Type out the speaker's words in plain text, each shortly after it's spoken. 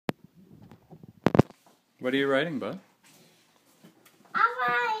What are you writing, bud? I'm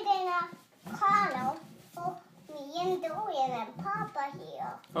writing a column for me and Dorian and Papa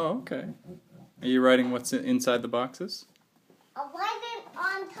here. Oh, okay. Are you writing what's inside the boxes? I'm writing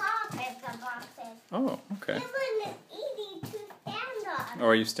on top of the boxes. Oh, okay. This one is easy to stand on. Oh,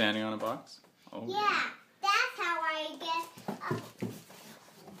 are you standing on a box? Oh. Yeah, that's how I get up.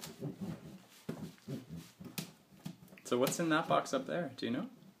 So what's in that box up there? Do you know?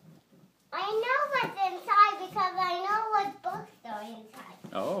 I know what's inside because I know what books are inside.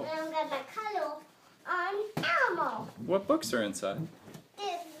 Oh. And I'm going to color on Elmo. What books are inside?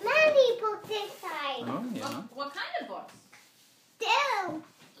 There's many books inside. Oh, yeah. What kind of books? Dude,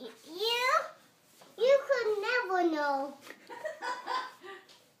 you could never know.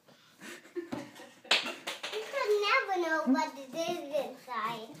 You could never know what it is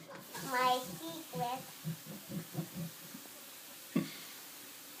inside. My secret.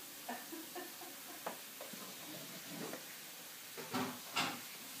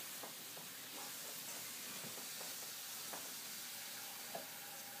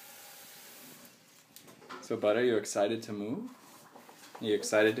 So, Bud, are you excited to move? Are you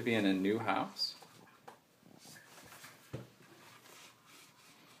excited to be in a new house?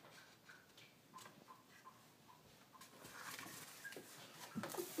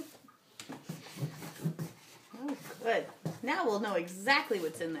 Oh, good. Now we'll know exactly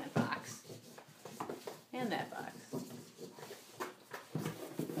what's in that box. And that box.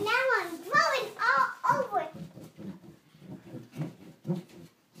 Now I'm blowing all over.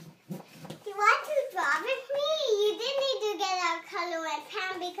 You want to draw with me? You did need to get a color and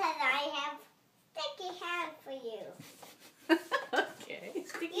pen because I have sticky hands for you. Okay. You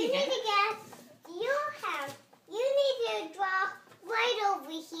Sticky need hand. to get your hand. You need to draw right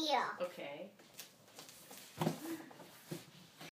over here. Okay.